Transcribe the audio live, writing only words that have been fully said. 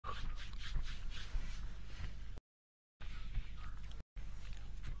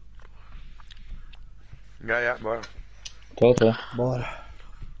Já, bora. Tô. Bora.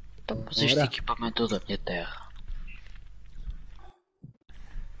 Então, mas este equipamento é da minha terra.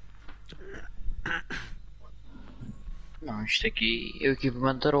 Não, isto aqui é o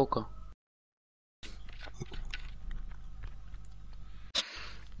equipamento da Roca.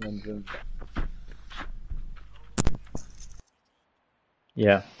 Vamos.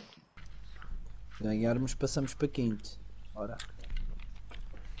 Yeah. Ganharmos, passamos para quinto. Ora.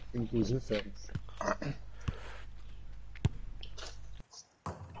 Quinto dos infernos.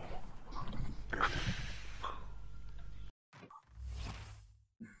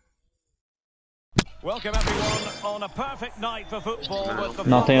 Welcome everyone on a perfect night for football with the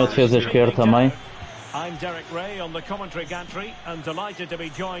Não tem o defesa esquerdo também? I'm Derek Ray on the commentary gantry and delighted to be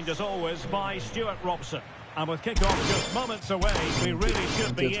joined as always by Stuart Robson. And with kick-off just moments away, we really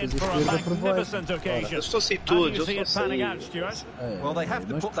should be in for a magnificent occasion. Eu estou sem How do todos, you eu see estou it panning sem... out, Stuart? Well, they have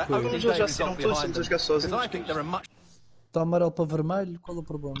to put that Mas opening eles day já saíram result todos, behind estamos a them. jogar Because sozinhos. I think they're a much... Está amarelo para vermelho, qual é o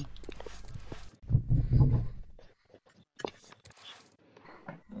problema?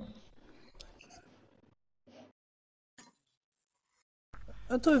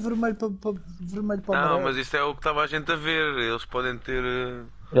 Então é vermelho para Não, amarelo. mas isso é o que estava a gente a ver. Eles podem ter...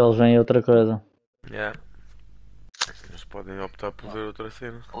 Eles veem outra coisa. Yeah. Eles podem optar por ver outra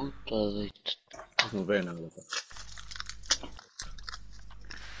cena. Puta deito. Não vê nada.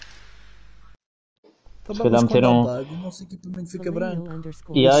 Então, Se calhar mas quando há meteram... bug, o nosso equipamento fica branco.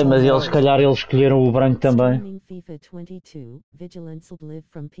 E aí, mas eles se calhar eles escolheram o branco também. FIFA 22, Vigilance Live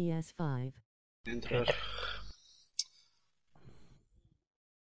from PS5. Entrar.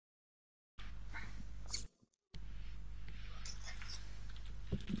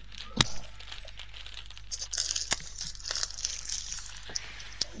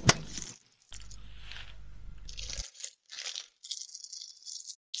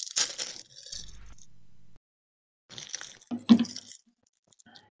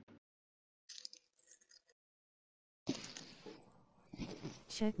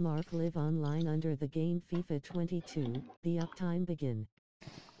 Checkmark live online under the game FIFA 22, the uptime begin.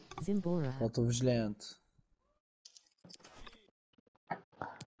 Zimbora. Falta o vigilante.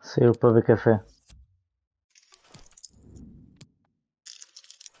 Saiu para beber café.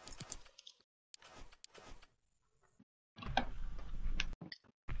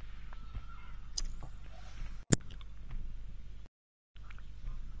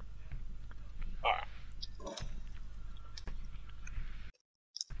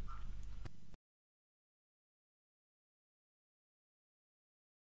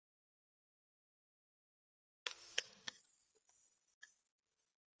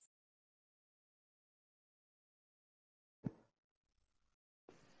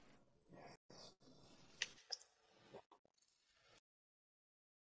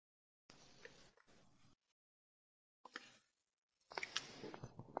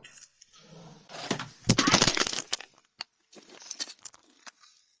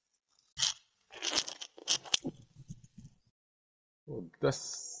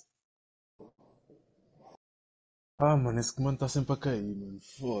 Foda-se. Ah, mano, esse comando está sempre a cair, mano.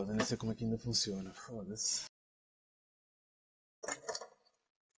 Foda-se, nem sei como é que ainda funciona. Foda-se.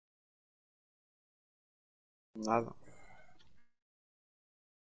 Nada.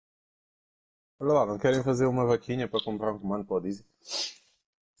 Olha lá, não querem fazer uma vaquinha para comprar um comando para o Dizzy?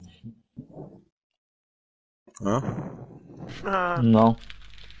 Hã? Ah, Não.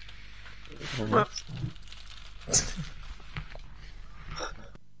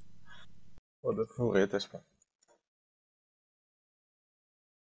 Foda-se, forretas, pá.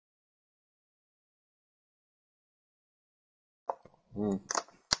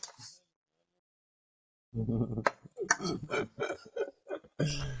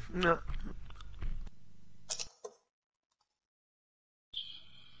 não.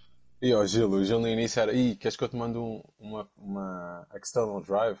 E ó, o Gil no início era. Ih, queres que eu te mando uma external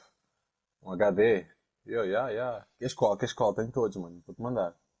drive? Um HD? E eu, ya. Queres qual? Tenho todos, mano. Vou-te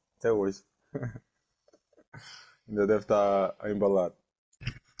mandar. Até hoje. Ainda deve estar a embalar.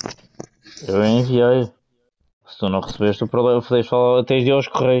 Eu enviei. Se tu não recebeste o problema, podes falar até de aos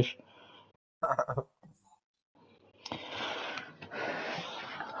correios.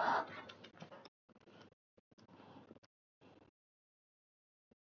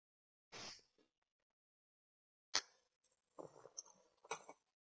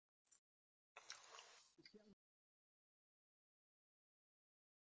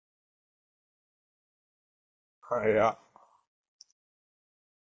 Ah, ya.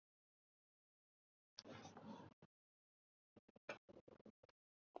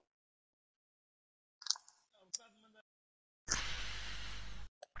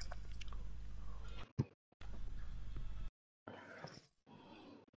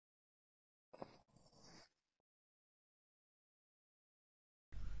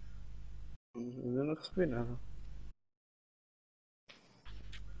 Ainda não recebi nada.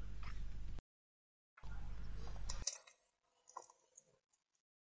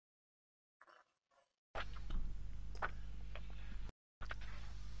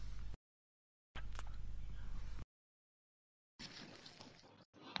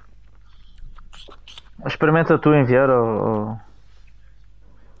 Experimenta tu enviar ou...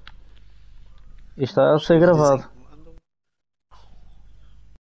 Isto está a ser Eles dizem gravado. que mandam.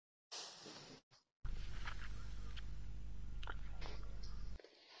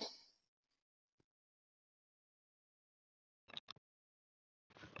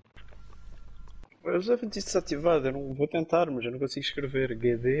 Eu já tenho isso desativado, eu não vou tentar, mas eu não consigo escrever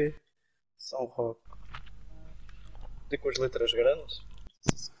GD São Roque. Tem com as letras grandes?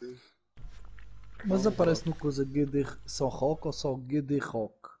 Mas aparece no coisa GD São Roque ou só GD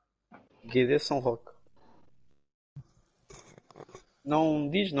Rock? GD São Roque. Não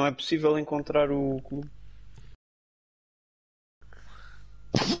diz, não é possível encontrar o clube.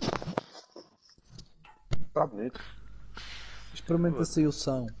 Tá bonito. Experimenta-se aí o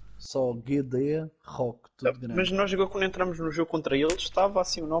som. Só GD Rock, tudo Mas grande. nós quando entramos no jogo contra eles estava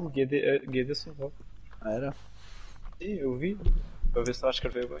assim o nome GD São Roque. Era? Sim, eu vi. Para ver se estava a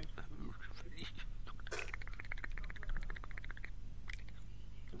escrever bem.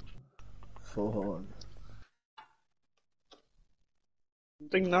 Foda. Não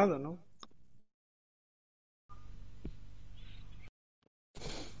tenho nada, não.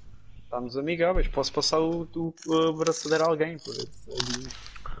 Estamos amigáveis. Posso passar o abraçadeiro a alguém. Por isso.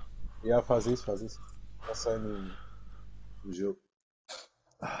 Yeah, faz isso, faz isso. Passei no jogo.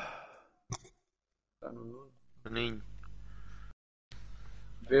 Está no Nuno. Ninho.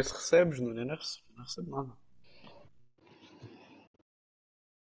 Vê se recebes, Nuno. Eu não recebo nada.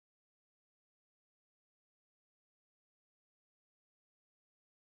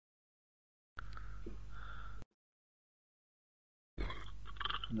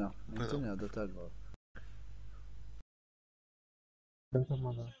 Não, não tem nada até agora. Tenta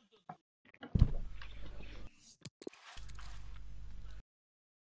mandar.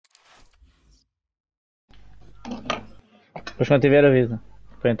 Depois quando tiver avisa.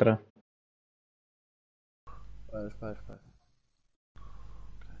 Para entrar. Espera.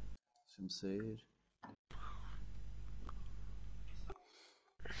 Deixa-me sair.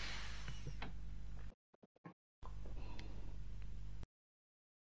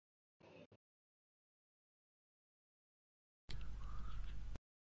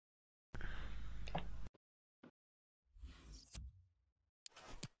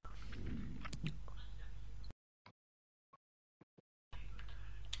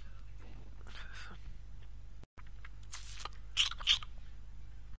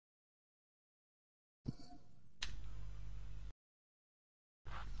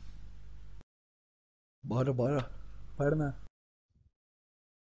 Bora. Perna.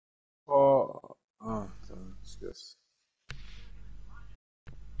 Oh. Tá, esquece.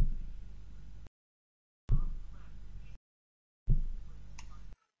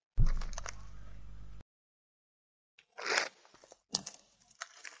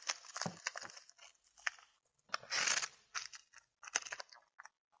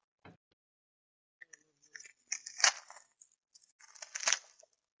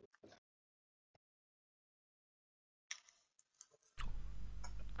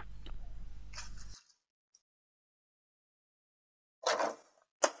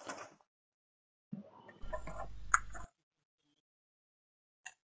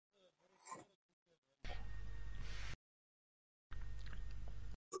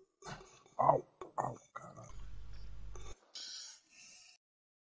 Au, caralho.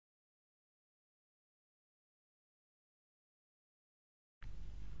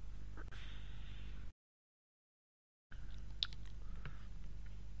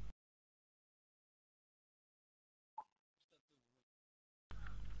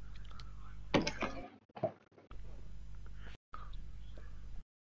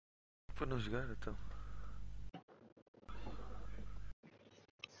 Para não jogar então.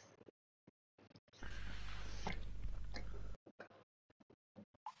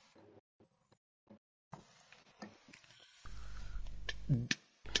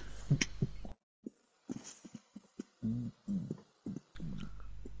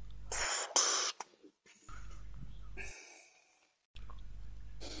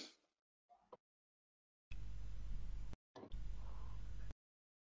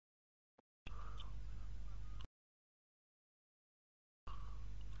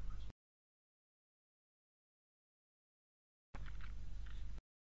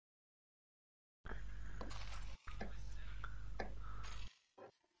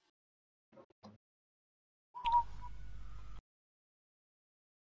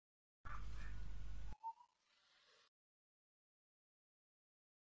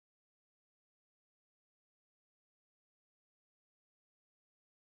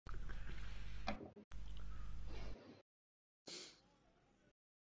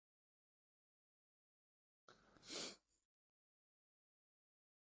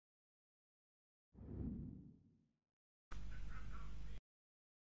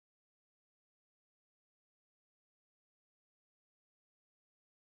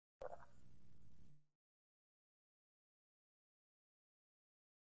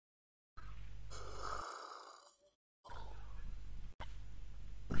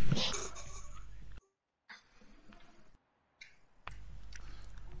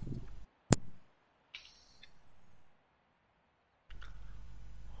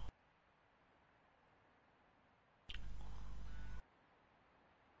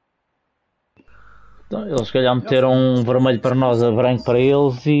 Então, eles se calhar meteram um vermelho para nós, a branco para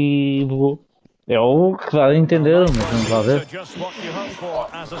eles e bugou. É o que dá a entender, mas vamos lá ver. Just what you hope for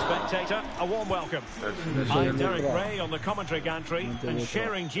as a spectator. A warm welcome. I'm Derek Ray on the commentary gantry, and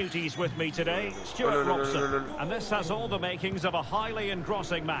sharing duties with me today, Stuart Robson. And this has all the makings of a highly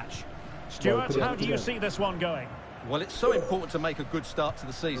engrossing match. Stuart, how do you see this one going? Well, it's so important to make a good start to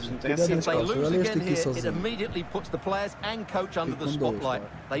the season. Tem If assim, they lose again here, it sozinho. immediately puts the players and coach under the com dois, spotlight.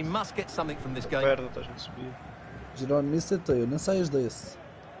 vai. They must get something from this game. Perda, estás a subir. Jerónimo, isso é teu, não saias desse.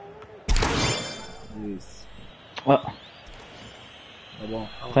 Isso. Ah, Tá bom.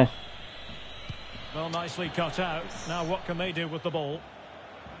 tem. Well, nicely cut out. Now what can they do with the ball?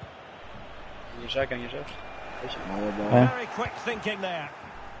 Ganha já. Boa, boa. É. Very quick thinking there.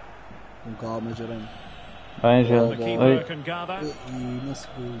 Com calma, Jerónimo. Bem, já. The keeper can gather. E não se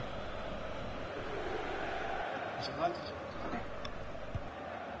viu.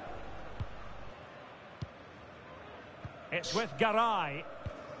 It's with Garay.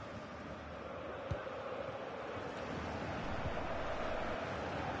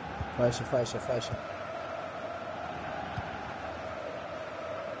 Faixa, faixa, faixa.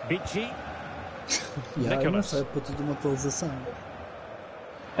 Bici. E aí, não Nicholas. sei, para tudo uma atualização.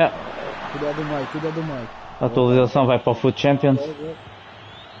 É, Cuidado do Mike, cuidado do Mike. a atualização vai para o Foot Champions.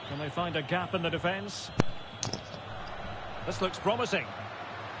 Can they find a gap in the defence? This looks promising.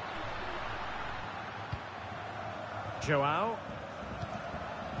 Joao.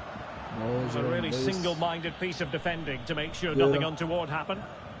 Boa, A Jerónimo, really é isso. single-minded piece of defending to make sure nothing untoward happened.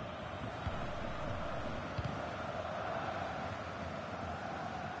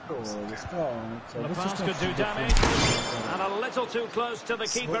 Foda-se, calma. The Vocês pass estão could do a damage. And a little too close to the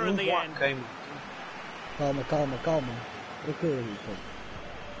keeper in the end. Queima. Calma, calma, calma. Para quê, Rico?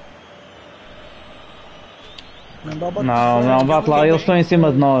 Não dá bate. Não, não, bate lá, eles estão em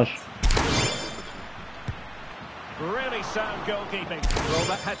cima de nós. Really sound goalkeeping. Well,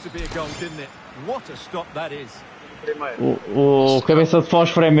 that had to be a goal, didn't it? What a stop that is. Primeiro. O cabeça de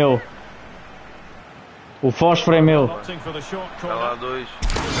fósforo é meu. O fósforo é meu. Opting for the short Está lá corner. dois.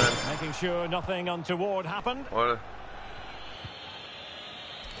 Making sure nothing untoward happened. Ora.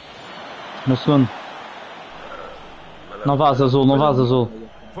 No segundo. Não vás azul, não vás azul.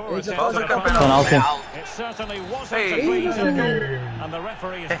 Poor attempt Faz at a a campeão. Penalti. It certainly wasn't a clean goal. And the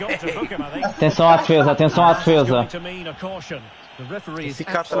referee has got to book him, I think. Atenção à defesa, atenção à That's going defesa. to mean a caution. The referee is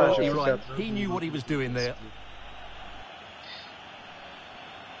Fica atrás, absolutely fica right. atrás. He knew what he was doing there.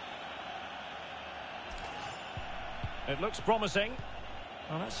 It looks promising.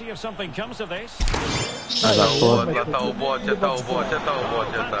 Well, let's see if something comes of this. Já está o bote, já está o bote, já está o bote, já está o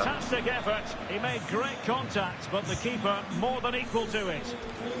bote, já está. Fantastic effort. He made great contact, but the keeper more than equal to it.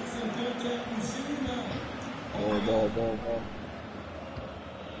 Boa, boa, boa, boa.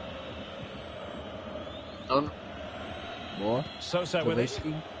 Boa. Sosa with it.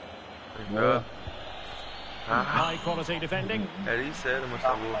 Boa. Ah, High quality defending. era isso, era, mas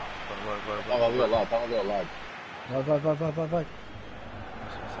está boa. Vai. Estava ali ao lado, estava ali ao lado. Vai, vai, vai, vai, vai, vai.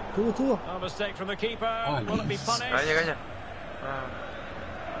 Tua, tua. A mistake from the keeper. Will it be punished? Ganha.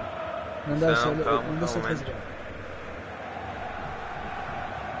 Não deixa, Não, calma, não deixa calma, fazer.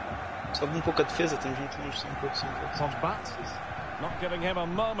 Só de um pouco a defesa, temos muito longe, um pouco. Pogba. Not giving him a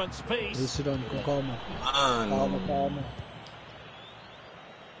moment's peace. Isso, Jerónimo, com calma. Mano, Calma, calma.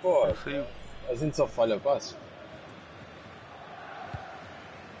 pô, Saiu. a gente só falha passos.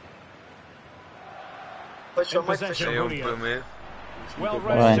 In possession, Saiu o Julio. primeiro. Well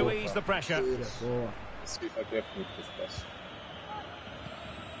Right. read to ease the pressure. Boa. Esse FIFA aqui é fruto desse passo.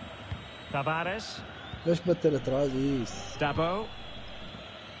 Tavares. Deixa bater atrás, isso. Dabo.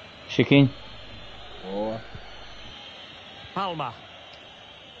 Chiquinho. Boa. Palma.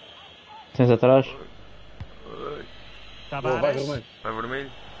 Tens atrás? Boa, vai, Tavares. vermelho. Vai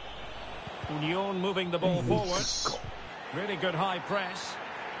vermelho. Union moving the ball forward. Really good high press.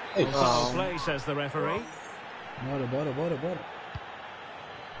 Foul play, says the referee. Bora, bora, bora, bora.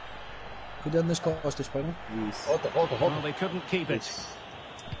 Cuidado nas costas, pai, não? Isso. Volta, volta, volta. Well, they couldn't keep it.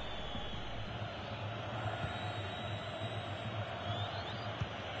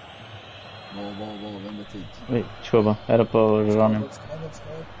 Boa, boa, boa, bem batido. Ui, desculpa, era para o Jerónimo.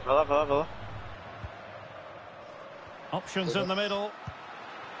 Vai lá. Options in the middle.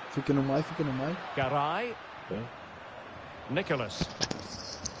 Fica no meio, fica no meio. Garay. Nicholas.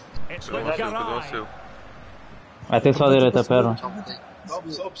 It's with Cada um Garay. seu. Atenção à direita, perna.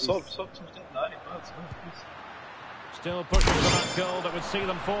 Sobe. Still pushing for that goal that would see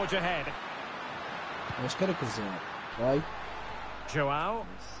them forge ahead. Acho que era cruzar. Vai. Joao.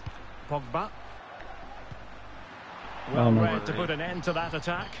 Pogba. Well no. read to put an end to that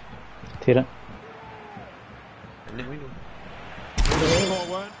attack. Tira.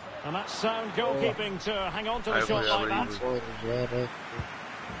 Forward. And that's sound goalkeeping to hang on to the shot like that.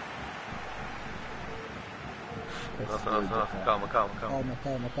 Nossa, calma.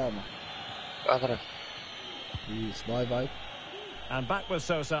 Calma. Isso, vai. And back with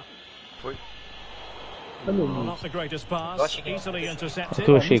Sosa. Foi. Olha o Well, Nunes. not the greatest pass. Easily intercepted.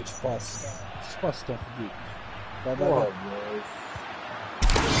 Tu, Chico. Espaço está fodido. Vai.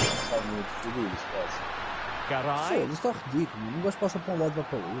 Está muito fodido, espaço. Garay. Foda-se, está ridículo. Um gajo passa para um lado e vai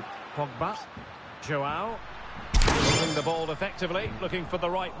para o outro. Pogba. Joao. Moving the ball effectively, looking for the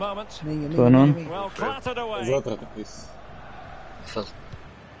right moment. Minha. Well, clattered Mas away. outra, isso.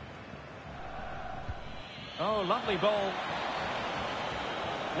 Oh, lovely ball.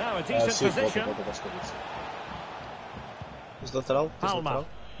 Now a decent position. Tens lateral? Palma.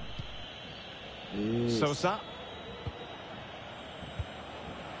 Isso. Sosa.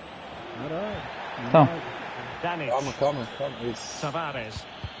 Caralho. Então. Danic. Calma. Isso. Tavares.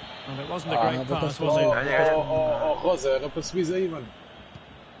 And it wasn't a great pass, was Oh, it? Rosa, era para subir aí, mano.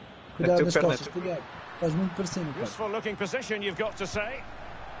 Cuidado É nas teu costas, cuidado. Estás muito para cima, cara. Useful looking position, you've got to say.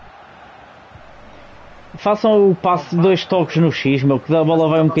 Façam o passe de 2 toques no X, meu, que a bola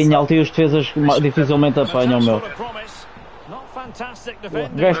vai um bocadinho alto e os defesas dificilmente apanham, meu. Not fantastic O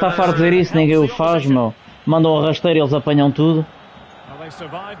defending. gajo está farto de dizer isso, ninguém o faz, meu. Mandam a rasteira e eles apanham tudo. Well, they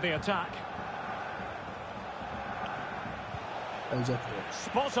survived the attack. Aí já foi.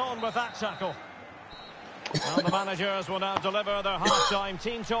 Spot on with that tackle. Well, the managers will now deliver their half-time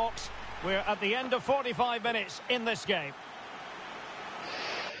team talks. We're at the end of 45 minutes in this game.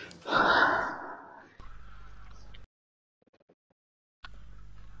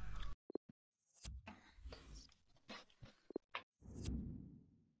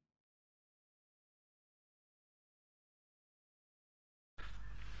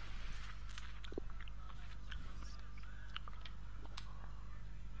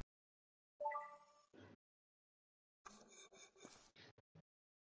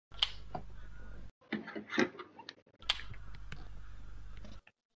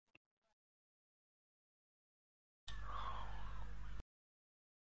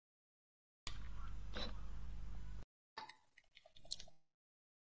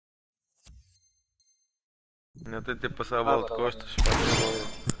 Eu tentei passar a bola de costas para a bola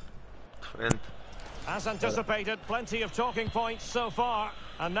de frente. As anticipated, plenty of talking points so far.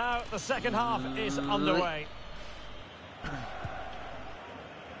 And now the second half is underway.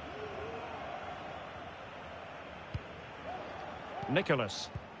 Nicholas.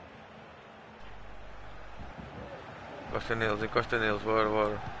 Encosta neles,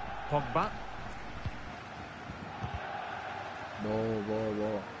 bora. Pogba.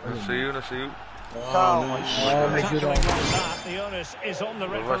 Boa. Não saiu. Tackling like that, the onus is on the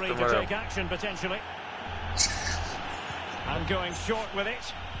referee to take action potentially. And going short with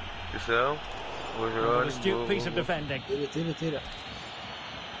it. Atenção. An astute piece of defending. Tira.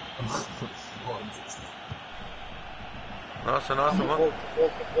 Nossa, mano.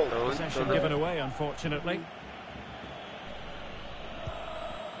 Possession given away, unfortunately.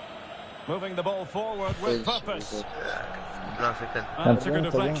 Moving the ball forward with purpose. That's a good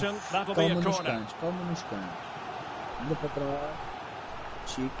deflection. That'll be a corner. Calma nos cantos. Anda para trás.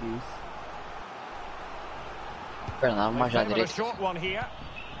 Chique isso. A short one here.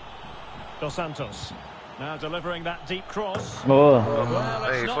 Dos Santos. Now delivering that deep cross. Boa. Well,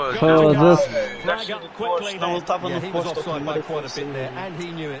 it's not Foda-se. flag up quickly Não, ele then. estava Yeah, no he was posto. offside by quite a bit there, and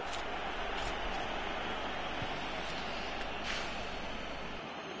he knew it.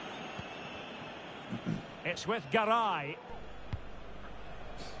 It's with Garay.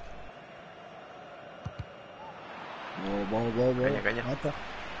 Boa. Ganha. Mata.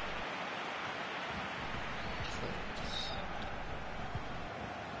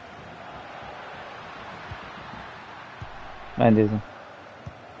 Bem, dizem.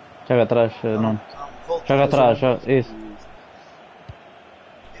 Joga atrás, não. Volta. Joga atrás, isso.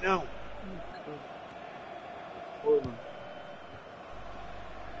 Não.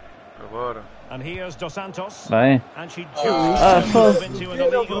 Agora. And here's Dos Santos. Bem. And she just fuck. moved into an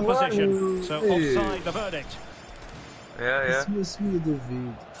illegal position. So offside the verdict. É. Isso me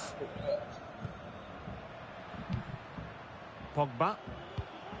duvido. Pogba.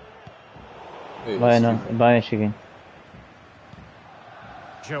 Vai, não. Vai, Chiquinho.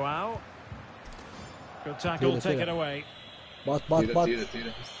 Joao. Good tackle, Tira. take it away. Bate.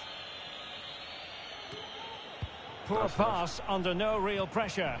 Tira. Poor pass under no real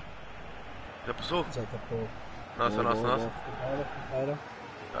pressure. Já passou? Já tapou. Nossa. Para.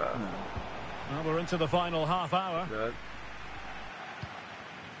 Well, we're into the final half hour. Cuidado.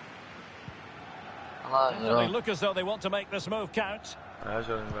 lá, They look as though they want to make this move count. Ah,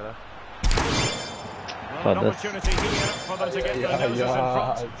 jovem, vai lá. Well, an opportunity here for them to get their noses in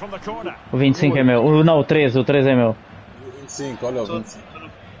front from the corner. O 25 é meu. Não, o 13 é meu. 25, olha o 25.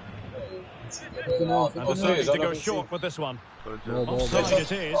 And decided to go short with this one. Offside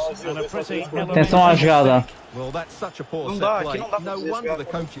it is, and a pretty Atenção à jogada. Well, that's such a poor Não set dá, play. aqui não dá para No fazer wonder the jogada.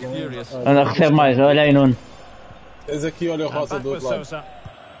 coach is furious. Anda, recebe mais. Olha aí, Nuno. Tens aqui, olha o And rosa back do with outro lado. Sosa.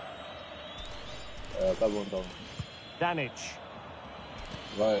 Tá bom, tá bom. Danic.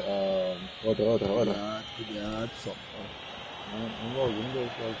 Vai, outra. Cuidado, só. Logo.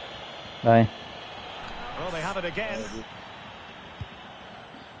 Vai. Well, they have it again.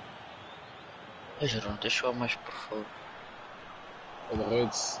 Jerome, deixa eu mais por favor. Olha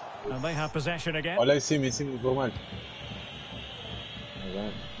redes. And they have possession again. Olha em cima do vermelho.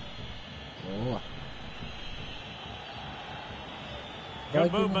 Boa. Good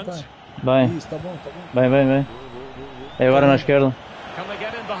que não movement. tá. Bem. Isso, tá bom. Bem. É agora na esquerda. Can they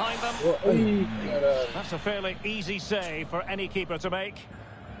get in behind them? Ih, That's a fairly easy save for any keeper to make.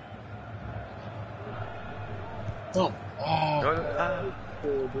 Não. Olha. Ah.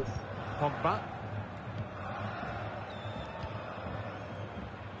 Pogba.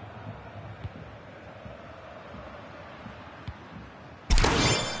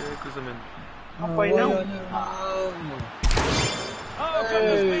 Que cruzamento. Não, pai, não. Oh,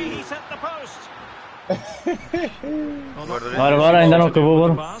 goodness me, he set the post. Bora, ainda não acabou,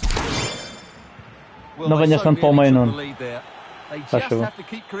 bora. Well, Não they venhas so tanto para o nearly meio, took Nuno. the lead there. They Faz just favor. have to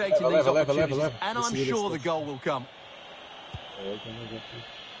keep creating these Leva. opportunities, and I'm Esse sure the vira-se. goal will come.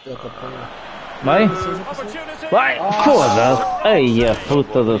 Vai? Opportunity. Vai! Foda-se! Ai, a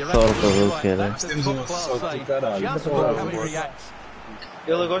puta da sorte do cara. That's a Temos uma top-class sorte do save. caralho. Just look how he reacts.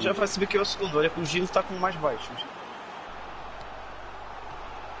 Ele agora já vai saber que é o segundo. Olha que o Gil está com mais baixos.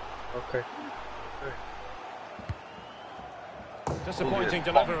 Ok. Disappointing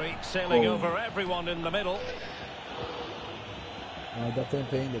delivery, sailing over everyone in the middle. dá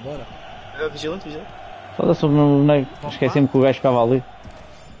tempo ainda, bora. Vigilante. Foda-se, esqueci-me que o gajo ficava ali.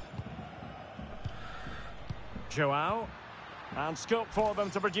 Joao. And scope for them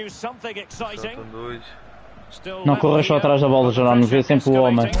to produce something Só exciting. estão dois. Still Não corras só atrás da bola, Jerónimo. Vê sempre o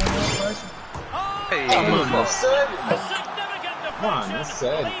homem. Ei, Mano, sério? A significant Mano, deflection,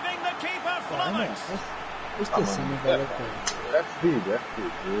 sério? leaving the keeper flummoxed. Isto assim não vale a pena. É filho.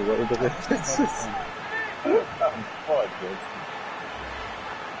 Eu tô vendo. Pode.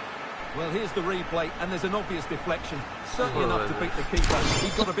 Well, here's the replay, and there's an obvious deflection. Certainly enough to beat the keeper. He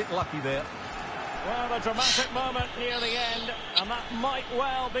got a bit lucky there. Well, a dramatic moment near the end, and that might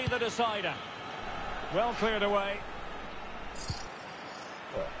well be the decider. Well cleared away.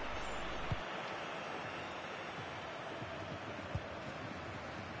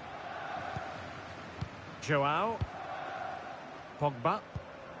 Joao. Pogba.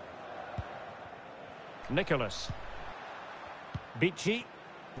 Nicholas. Bichi.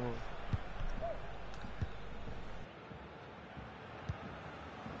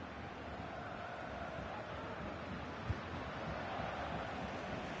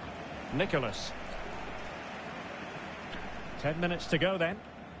 Nicholas. 10 minutes to go then.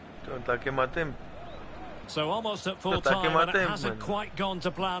 Então está a queimar tempo. So almost at full Tá aqui time, mais and it tempo, hasn't mano. quite gone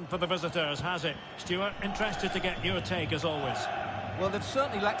to plan for the visitors, has it? Stuart, interested to get your take as always. Well, they've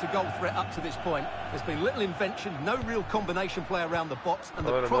certainly lacked a goal threat up to this point. There's been little invention, no real combination play around the box, and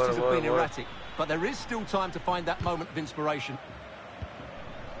the Bora, crosses bora, have been bora. erratic. But there is still time to find that moment of inspiration.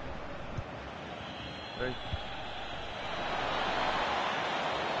 Ei.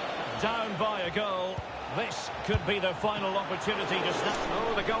 Down by a goal. This could be the final opportunity to snap.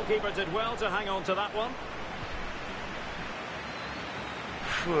 Oh, the goalkeeper did well to hang on to that one.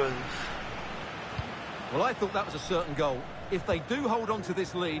 Foda-se. Well, I thought that was a certain goal. If they do hold on to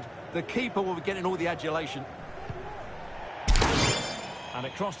this lead, the keeper will be getting all the adulation. And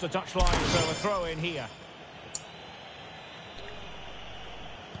it crossed the touchline, so a throw in here.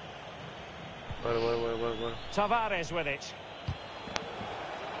 Bora. Tavares with it.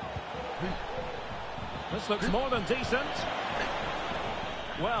 This looks more than decent.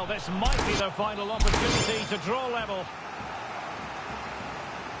 Well, this might be the final opportunity to draw level.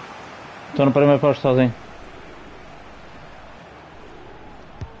 Estou no primeiro posto sozinho.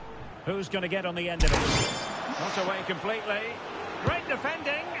 Who's going to get on the end of it? Not away completely. Great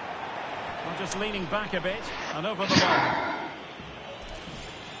defending. I'm just leaning back a bit and over the ball.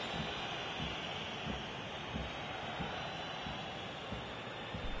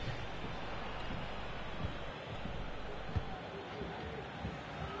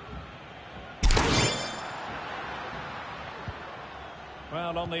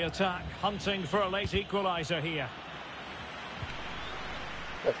 Well, on the attack, hunting for a late equaliser here.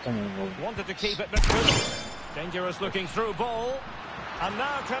 Wanted to keep it, but couldn't. Dangerous looking through ball. And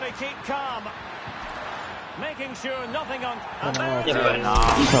now can he keep calm? Making sure nothing on... And there it is. Given, and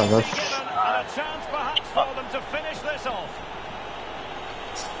a chance perhaps for them to finish this off.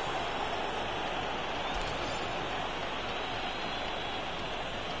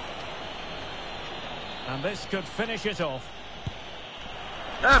 And this could finish it off.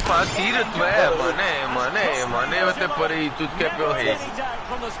 É pá, tira tu, mano, eu até parei tudo que é para o rei.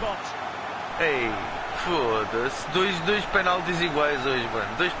 Ei, foda-se, dois penaltis iguais hoje,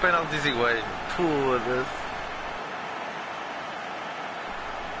 mano, 2 penaltis iguais, foda-se.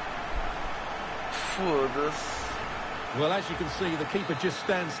 Foda-se. Well, as you can see, the keeper just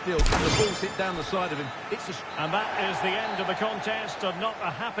stands still and the ball's hit down the side of him. And that is the end of the contest, and not a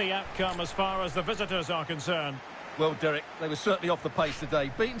happy outcome as far as the visitors are concerned. Well, Derek, they were certainly off the pace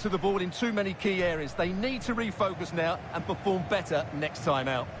today. Beaten to the ball in too many key areas. They need to refocus now and perform better next time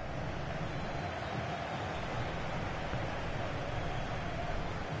out.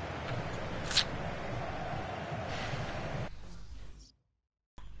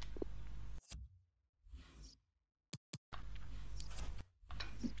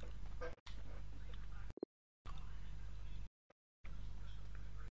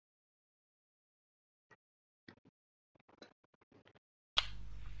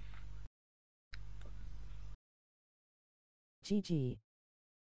 GG.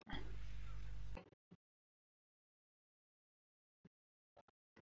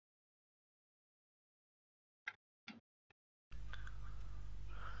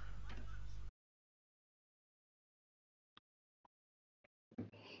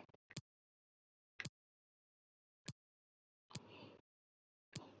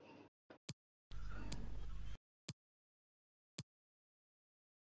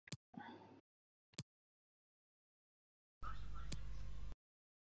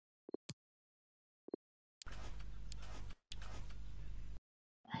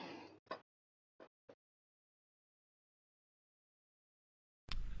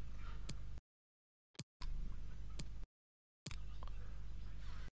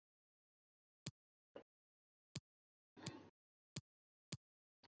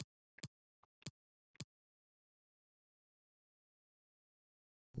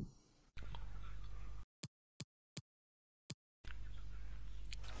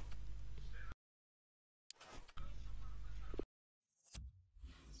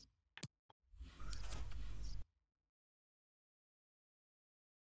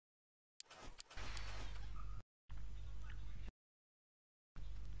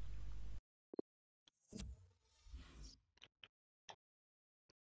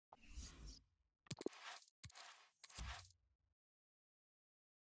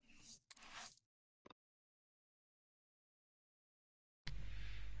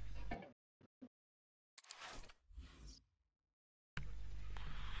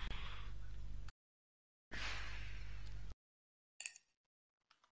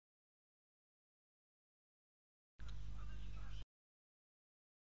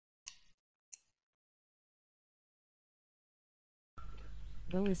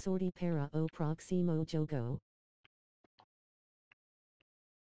 Boa sorte para o próximo jogo.